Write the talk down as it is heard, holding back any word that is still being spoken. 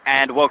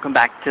and welcome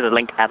back to the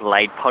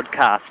LinkAdelaide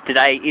podcast.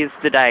 Today is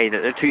the day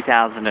that the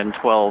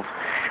 2012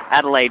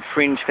 Adelaide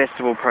Fringe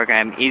Festival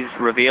program is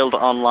revealed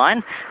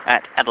online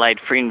at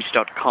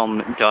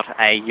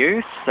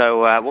adelaidefringe.com.au.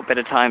 So what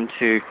better time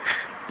to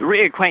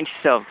reacquaint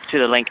yourself to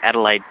the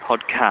LinkAdelaide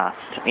podcast.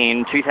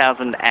 In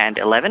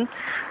 2011,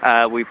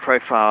 we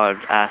profiled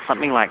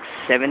something like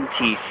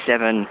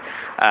 77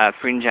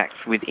 Fringe acts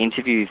with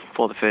interviews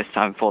for the first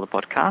time for the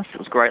podcast. It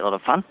was a great lot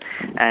of fun,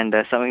 and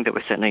something that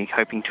we're certainly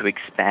hoping to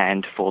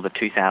expand for the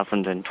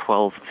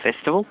 2012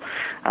 festival.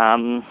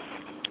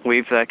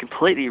 We've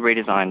completely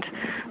redesigned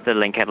the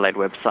LinkAdelaide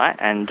website,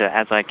 and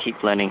as I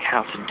keep learning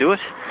how to do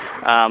it,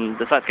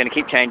 the site's going to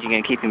keep changing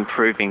and keep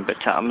improving, but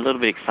I'm a little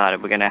bit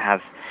excited. We're going to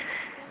have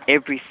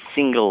every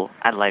single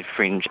Adelaide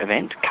Fringe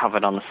event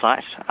covered on the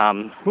site.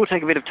 Will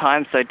take a bit of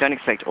time, so don't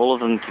expect all of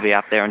them to be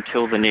up there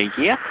until the new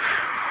year,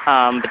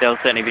 but there'll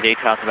certainly be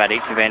details about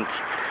each event,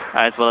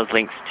 as well as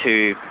links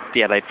to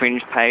the Adelaide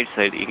Fringe page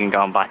so that you can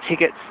go and buy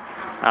tickets,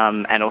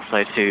 and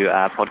also to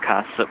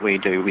podcasts that we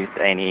do with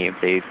any of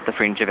the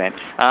Fringe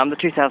events. The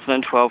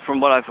 2012,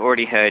 from what I've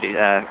already heard,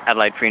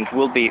 Adelaide Fringe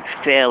will be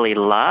fairly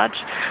large.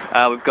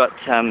 We've got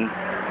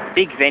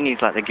big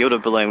venues like the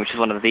Gilded Balloon, which is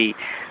one of the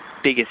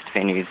biggest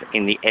venues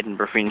in the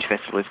Edinburgh Fringe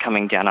Festival, is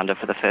coming down under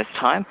for the first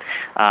time,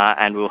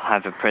 and we'll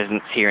have a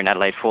presence here in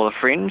Adelaide for the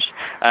Fringe.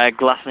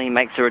 Gluttony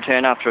makes a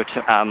return after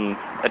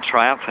a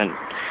triumphant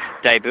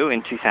debut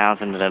in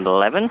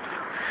 2011.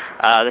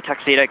 The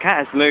Tuxedo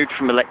Cat has moved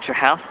from a lecture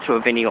house to a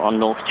venue on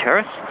North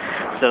Terrace,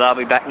 so they'll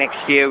be back next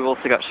year. We've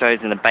also got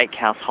shows in the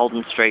Bakehouse,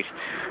 Holden Street,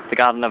 the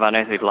Garden of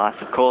Unearthly Life,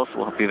 of course.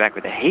 We'll be back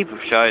with a heap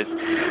of shows,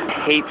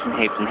 heaps and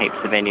heaps and heaps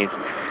of venues,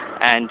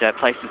 and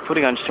places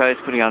putting on shows,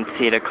 putting on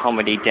theatre,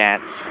 comedy,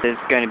 dance. There's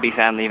going to be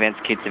family events,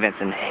 kids events,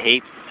 and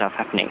heaps of stuff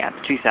happening at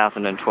the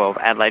 2012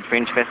 Adelaide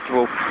Fringe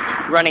Festival,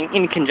 running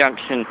in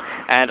conjunction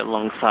and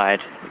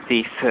alongside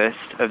the first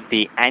of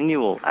the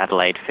annual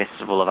Adelaide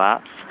Festival of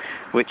Arts,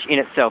 which in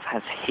itself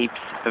has heaps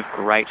of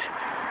great,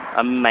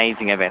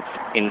 amazing events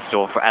in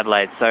store for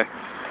Adelaide. So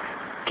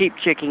keep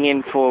checking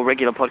in for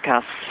regular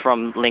podcasts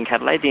from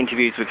LinkAdelaide. The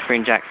interviews with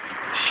Fringe acts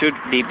should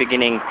be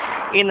beginning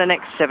in the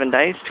next 7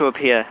 days to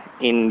appear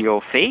in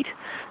your feed.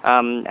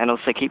 And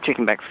also keep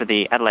checking back for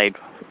the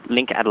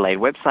LinkAdelaide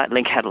website,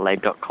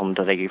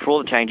 linkadelaide.com.au, for all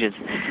the changes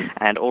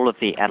and all of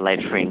the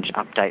Adelaide Fringe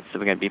updates that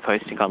we're going to be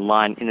posting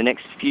online in the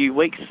next few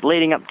weeks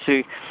leading up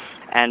to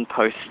and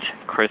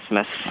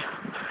post-Christmas.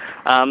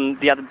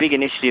 The other big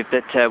initiative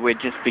that we're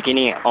just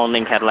beginning on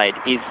LinkAdelaide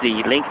is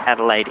the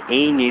LinkAdelaide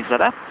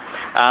e-newsletter.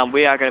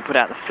 We are going to put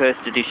out the first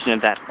edition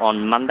of that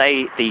on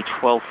Monday, the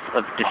 12th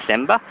of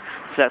December.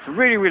 So that's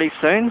really, really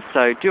soon.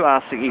 So do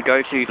ask that you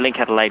go to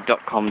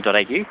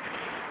linkadelaide.com.au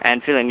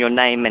and fill in your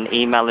name and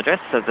email address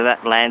so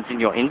that lands in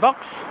your inbox.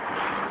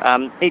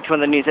 Each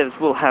one of the newsletters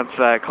will have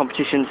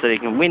competitions so you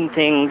can win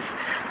things,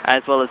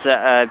 as well as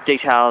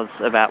details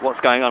about what's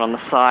going on the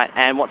site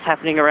and what's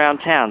happening around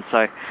town.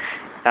 So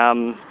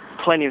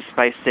plenty of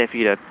space there for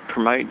you to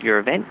promote your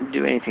event and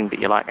do anything that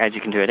you like, as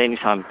you can do at any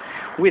time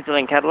with the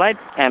LinkAdelaide,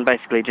 and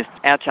basically just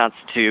our chance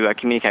to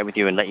communicate with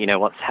you and let you know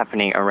what's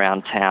happening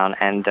around town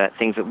and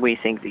things that we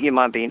think that you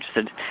might be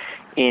interested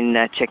in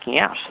checking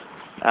out.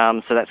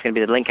 So that's going to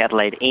be the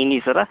LinkAdelaide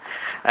e-newsletter,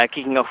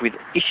 kicking off with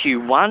issue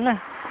 1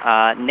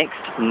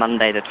 next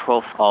Monday, the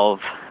 12th of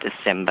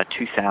December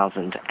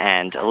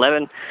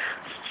 2011.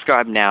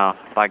 Subscribe now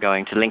by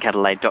going to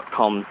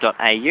linkadelaide.com.au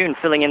and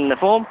filling in the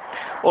form,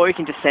 or you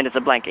can just send us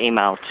a blank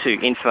email to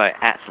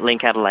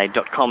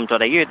info@linkadelaide.com.au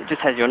that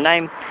just has your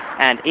name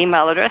and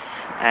email address,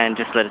 and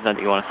just let us know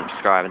that you want to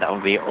subscribe, and that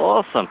would be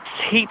awesome.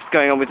 Heaps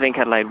going on with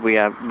LinkAdelaide. We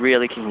are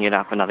really kicking it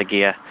up another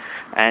gear,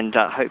 and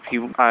hope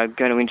you are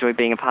going to enjoy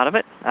being a part of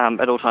it.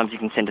 At all times you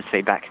can send us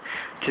feedback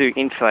to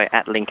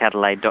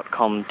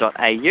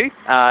info@linkadelaide.com.au. You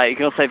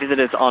can also visit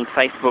us on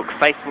Facebook,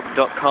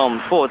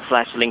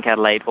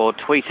 facebook.com/LinkAdelaide, or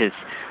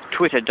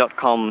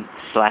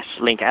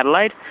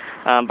twitter.com/LinkAdelaide.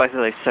 Both of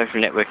those social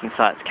networking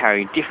sites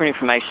carry different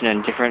information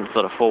and different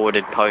sort of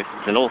forwarded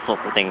posts and all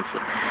sorts of things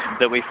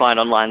that we find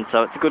online,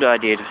 so it's a good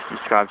idea to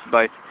subscribe to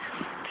both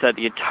so that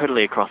you're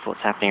totally across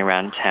what's happening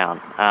around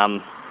town.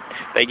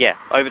 But yeah,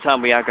 over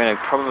time we are going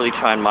to probably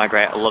try and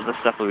migrate a lot of the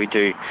stuff that we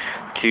do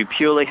to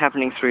purely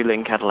happening through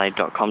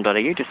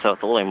linkadelaide.com.au, just so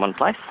it's all in one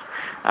place.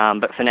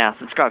 But for now,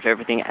 subscribe to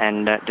everything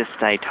and just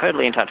stay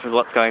totally in touch with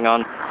what's going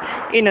on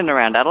in and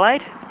around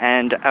Adelaide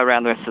and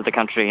around the rest of the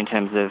country in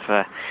terms of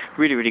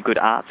really, really good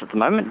arts at the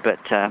moment. But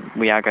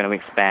we are going to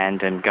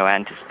expand and go out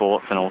into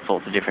sports and all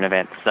sorts of different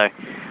events. So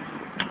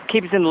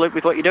keep us in the loop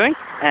with what you're doing,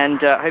 and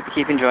hope you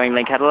keep enjoying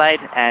LinkAdelaide,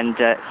 and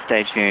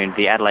stay tuned.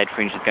 The Adelaide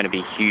Fringe is going to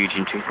be huge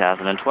in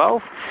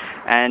 2012,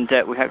 and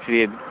we hope to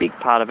be a big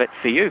part of it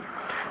for you.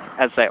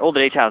 As I say, all the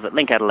details at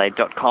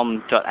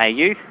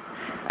linkadelaide.com.au,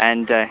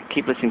 and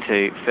keep listening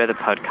to further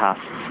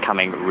podcasts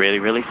coming really,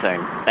 really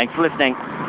soon. Thanks for listening.